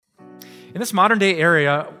In this modern day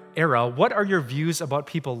era, what are your views about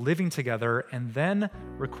people living together and then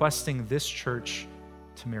requesting this church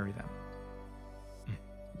to marry them?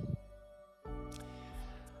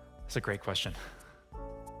 That's a great question.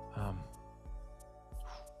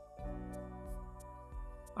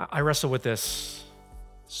 I wrestle with this.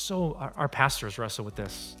 So our pastors wrestle with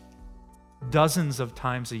this dozens of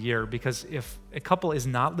times a year, because if a couple is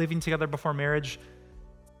not living together before marriage,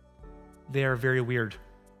 they are very weird,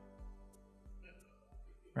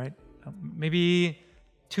 right? Maybe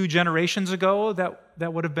 2 generations ago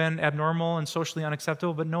that would have been abnormal and socially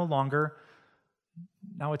unacceptable, but no longer.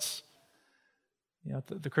 Now it's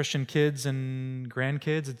the Christian kids and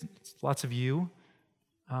grandkids. It's lots of you.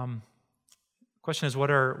 Question is, what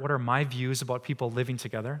are my views about people living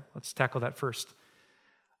together? Let's tackle that first.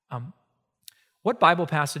 What Bible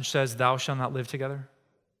passage says, "Thou shalt not live together"?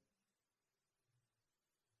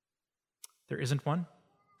 There isn't one.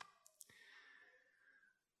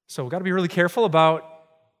 So we've got to be really careful about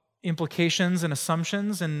implications and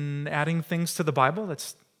assumptions and adding things to the Bible.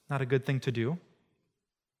 That's not a good thing to do.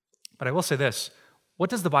 But I will say this. What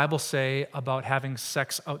does the Bible say about having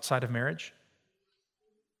sex outside of marriage?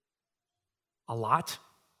 A lot.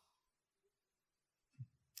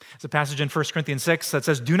 There's a passage in 1 Corinthians 6 that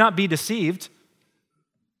says, "Do not be deceived."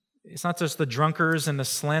 It's not just the drunkards and the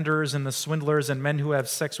slanderers and the swindlers and men who have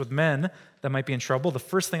sex with men that might be in trouble. The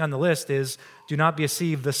first thing on the list is, do not be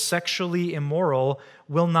deceived. The sexually immoral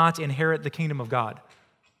will not inherit the kingdom of God.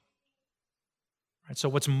 Right, so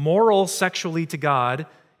what's moral sexually to God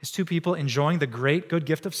is 2 people enjoying the great, good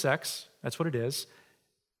gift of sex. That's what it is.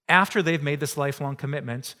 After they've made this lifelong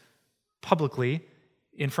commitment publicly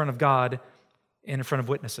in front of God and in front of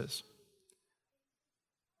witnesses.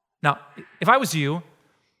 Now, if I was you,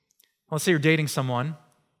 let's say you're dating someone,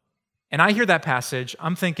 and I hear that passage,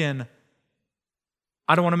 I'm thinking,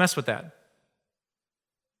 I don't want to mess with that.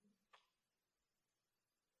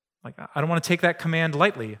 Like, I don't want to take that command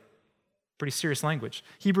lightly. Pretty serious language.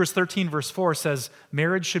 Hebrews 13 verse 4 says,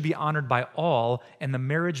 "Marriage should be honored by all, and the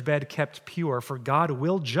marriage bed kept pure, for God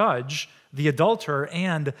will judge the adulterer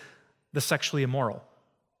and the sexually immoral."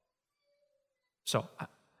 So, I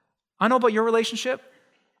don't know about your relationship,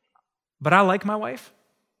 but I like my wife.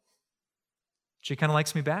 She kind of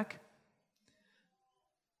likes me back.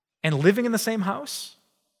 And living in the same house,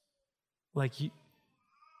 like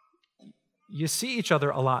you see each other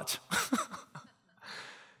a lot.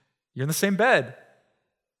 You're in the same bed.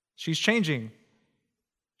 She's changing.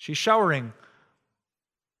 She's showering.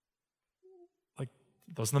 Like,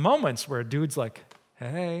 those are the moments where a dude's like,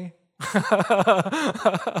 "Hey."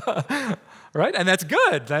 Right? And that's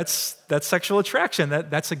good. That's sexual attraction.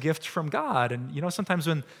 That's a gift from God. And sometimes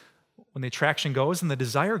when the attraction goes and the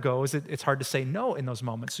desire goes, it's hard to say no in those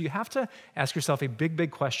moments. So you have to ask yourself a big,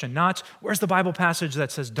 big question, not where's the Bible passage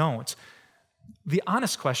that says don't. The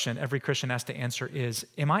honest question every Christian has to answer is,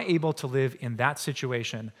 am I able to live in that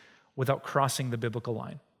situation without crossing the biblical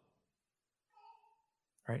line?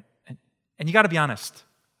 Right? And you got to be honest.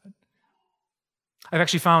 I've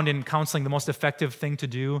actually found in counseling the most effective thing to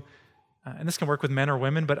do, and this can work with men or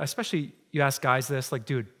women, but especially you ask guys this, like,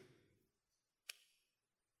 dude,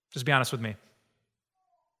 just be honest with me.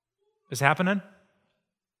 Is it happening?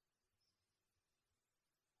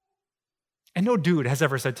 And no dude has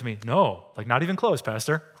ever said to me, "No, like not even close,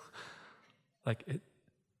 Pastor." Like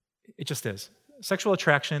it just is. Sexual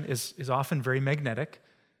attraction is often very magnetic.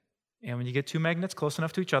 And when you get 2 magnets close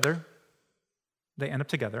enough to each other, they end up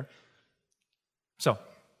together. So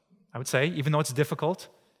I would say, even though it's difficult,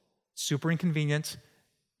 super inconvenient,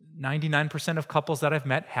 99% of couples that I've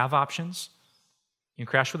met have options. You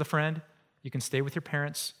can crash with a friend. You can stay with your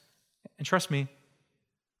parents. And trust me,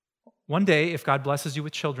 one day, if God blesses you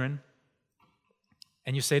with children,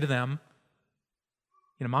 and you say to them,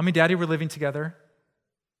 Mommy and Daddy were living together,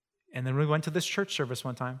 and then we went to this church service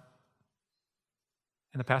one time,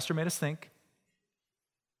 and the pastor made us think,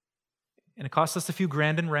 and it cost us a few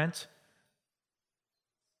grand in rent,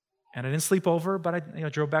 and I didn't sleep over, but I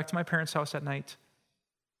drove back to my parents' house at night.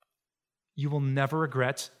 You will never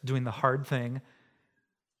regret doing the hard thing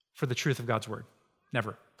for the truth of God's word.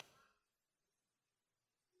 Never.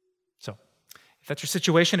 So, if that's your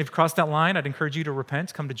situation, if you've crossed that line, I'd encourage you to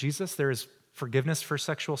repent, come to Jesus. There is forgiveness for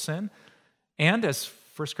sexual sin. And as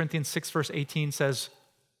 1 Corinthians 6 verse 18 says,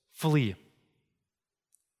 flee.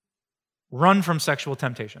 Run from sexual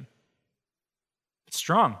temptation. It's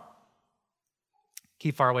strong.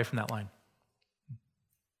 Keep far away from that line.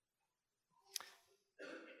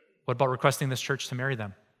 What about requesting this church to marry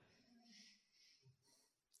them?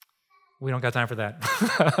 We don't got time for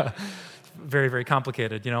that. Very, very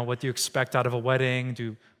complicated. What do you expect out of a wedding?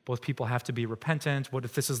 Do both people have to be repentant? What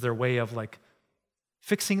if this is their way of like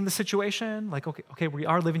fixing the situation? Like, okay, we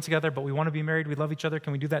are living together, but we want to be married. We love each other.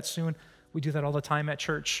 Can we do that soon? We do that all the time at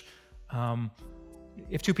church.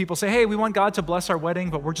 If two people say, hey, we want God to bless our wedding,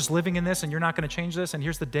 but we're just living in this and you're not going to change this, and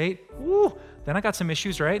here's the date, then I got some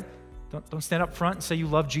issues, right? Don't stand up front and say you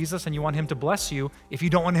love Jesus and you want him to bless you if you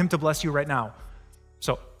don't want him to bless you right now.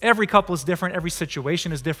 So every couple is different. Every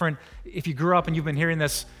situation is different. If you grew up and you've been hearing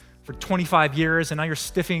this for 25 years and now you're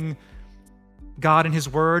stiffing God and his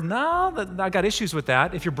word, no, I got issues with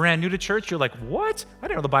that. If you're brand new to church, you're like, what? I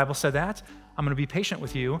didn't know the Bible said that. I'm going to be patient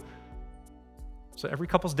with you. So every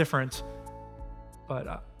couple's different. But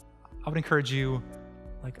I would encourage you,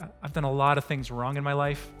 like, I've done a lot of things wrong in my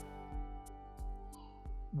life.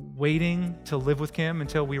 Waiting to live with Kim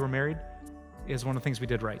until we were married is one of the things we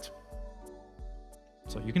did right.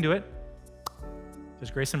 So you can do it.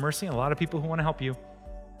 There's grace and mercy and a lot of people who want to help you.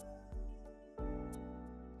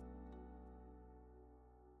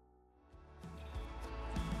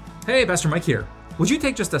 Hey, Pastor Mike here. Would you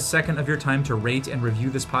take just a second of your time to rate and review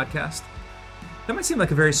this podcast? That might seem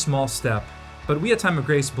like a very small step, but we at Time of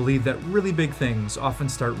Grace believe that really big things often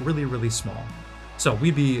start really, really small. So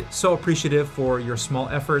we'd be so appreciative for your small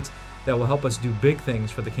efforts that will help us do big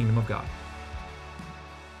things for the kingdom of God.